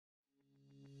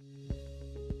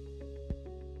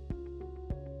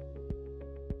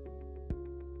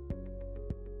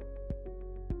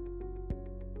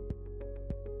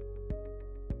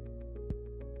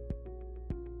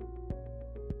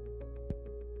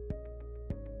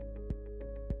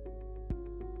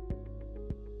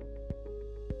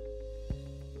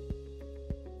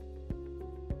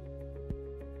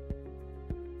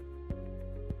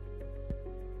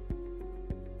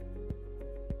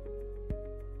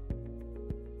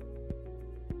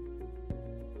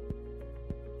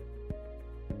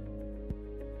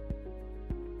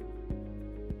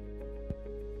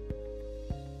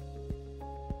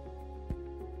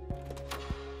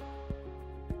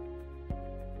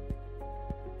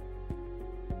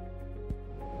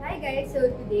guys, so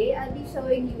today I'll be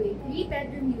showing you a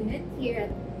 3-bedroom unit here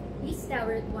at Lease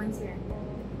Tower at Serendra.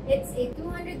 It's a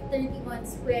 231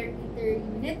 square meter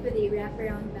unit with a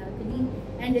wraparound balcony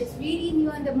and it's really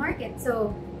new on the market.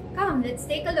 So come, let's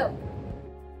take a look.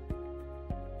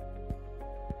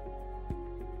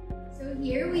 So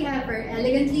here we have our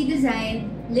elegantly designed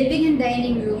living and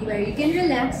dining room where you can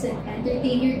relax and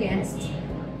entertain your guests,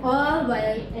 all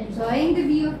while enjoying the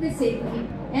view of the city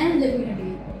and Laguna Bay.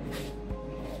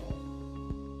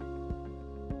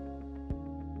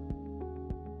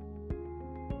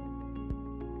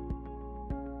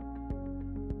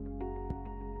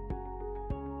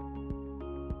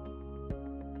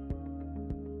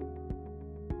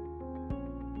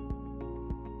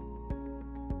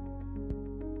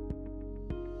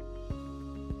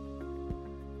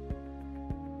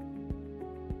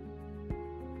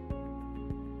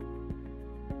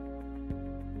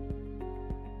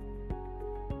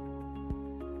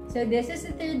 So this is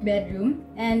the 3rd bedroom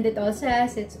and it also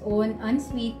has its own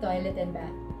ensuite toilet and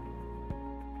bath.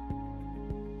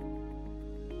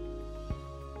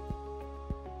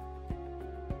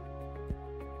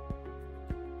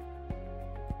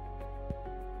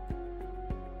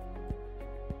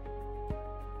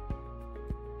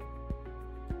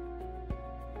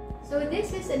 So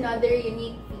this is another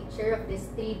unique feature of this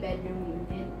 3-bedroom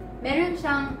unit. Meron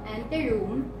siyang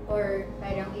anteroom or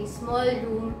parang a small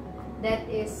room that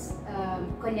is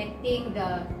connecting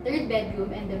the 3rd bedroom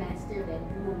and the master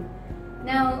bedroom.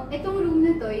 Now, itong room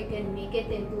na to, you can make it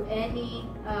into any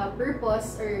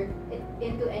purpose or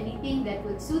into anything that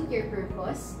would suit your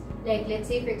purpose. Like, let's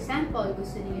say for example,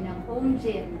 gusto niyo ng home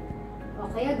gym o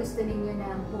kaya gusto niyo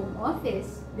ng home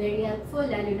office. Very helpful,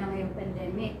 lalo na ngayong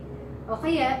pandemic. O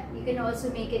kaya, you can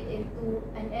also make it into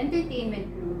an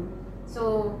entertainment room.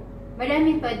 So,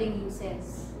 maraming pwedeng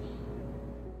uses.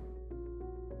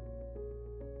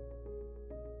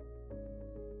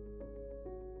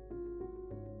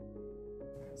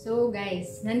 So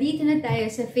guys, nandito na tayo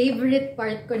sa favorite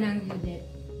part ko ng unit.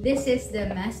 This is the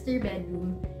master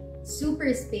bedroom.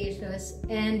 Super spacious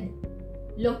and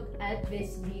look at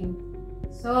this view.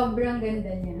 Sobrang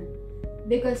ganda niya.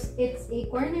 Because it's a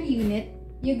corner unit,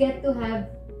 you get to have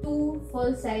 2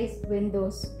 full-sized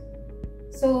windows.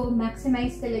 So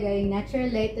maximize talaga yung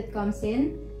natural light that comes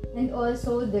in and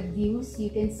also the views. You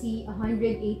can see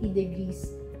 180 degrees.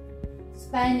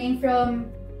 Spanning from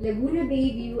Laguna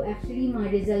Bay view, actually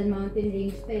mga Rizal Mountain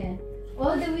Range pa yan,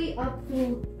 all the way up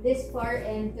to this far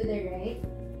end to the right.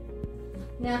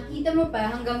 Nakita mo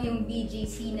pa hanggang yung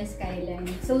BGC na skyline.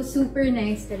 So super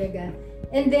nice talaga.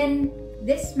 And then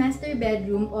this master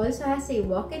bedroom also has a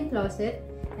walk-in closet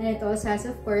and it also has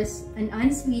of course an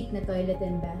ensuite na toilet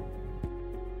and bath.